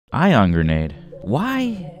Ion grenade.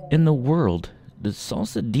 Why in the world does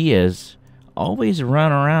Salsa Diaz always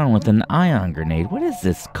run around with an ion grenade? What is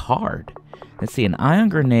this card? Let's see, an ion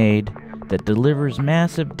grenade that delivers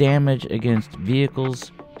massive damage against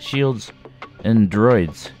vehicles, shields, and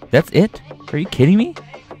droids. That's it? Are you kidding me?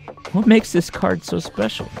 What makes this card so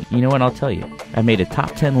special? You know what, I'll tell you. I made a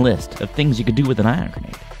top 10 list of things you could do with an ion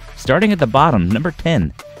grenade. Starting at the bottom, number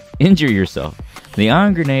 10, injure yourself. The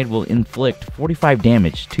ion grenade will inflict 45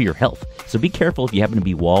 damage to your health, so be careful if you happen to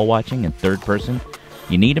be wall watching in third person.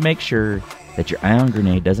 You need to make sure that your ion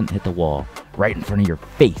grenade doesn't hit the wall right in front of your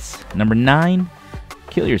face. Number 9,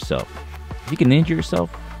 kill yourself. If you can injure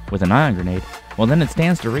yourself with an ion grenade, well then it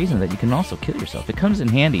stands to reason that you can also kill yourself. It comes in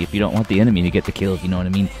handy if you don't want the enemy to get the kill, if you know what I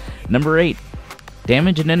mean. Number 8,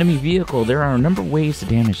 damage an enemy vehicle. There are a number of ways to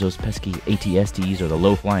damage those pesky ATSTs or the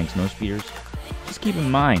low-flying snowspeeders. Just keep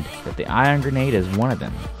in mind that the ion grenade is one of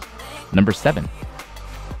them. Number 7,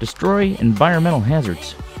 destroy environmental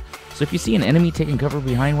hazards. So if you see an enemy taking cover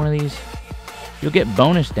behind one of these, you'll get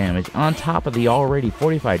bonus damage on top of the already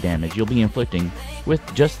 45 damage you'll be inflicting with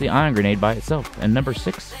just the ion grenade by itself. And number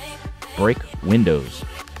 6, break windows.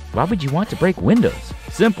 Why would you want to break windows?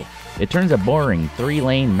 Simple. It turns a boring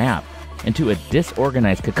 3-lane map into a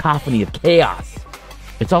disorganized cacophony of chaos.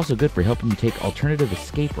 It's also good for helping you take alternative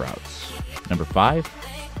escape routes. Number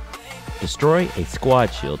 5, destroy a squad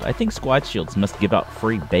shield. I think squad shields must give out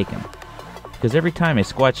free bacon, because every time a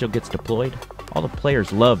squad shield gets deployed, all the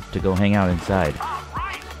players love to go hang out inside.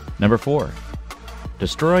 Number 4,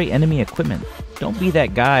 destroy enemy equipment. Don't be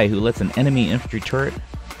that guy who lets an enemy infantry turret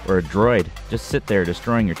or a droid just sit there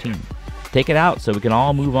destroying your team. Take it out so we can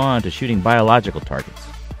all move on to shooting biological targets.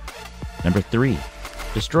 Number 3,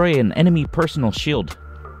 destroy an enemy personal shield.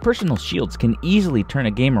 Personal shields can easily turn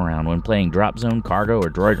a game around when playing Drop Zone, Cargo, or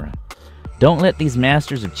Droid Run. Don't let these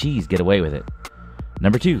masters of cheese get away with it.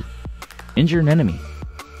 Number 2, injure an enemy.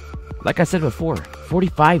 Like I said before,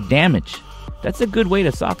 45 damage. That's a good way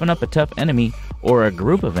to soften up a tough enemy or a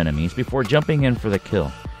group of enemies before jumping in for the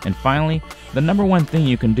kill. And finally, the number 1 thing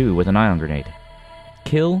you can do with an ion grenade: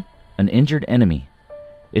 kill an injured enemy.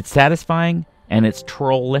 It's satisfying and it's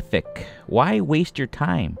trollific. Why waste your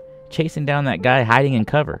time chasing down that guy hiding in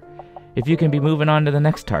cover if you can be moving on to the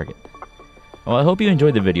next target? Well, I hope you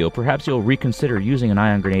enjoyed the video. Perhaps you'll reconsider using an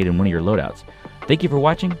ion grenade in one of your loadouts. Thank you for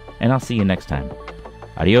watching, and I'll see you next time.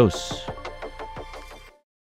 Adios.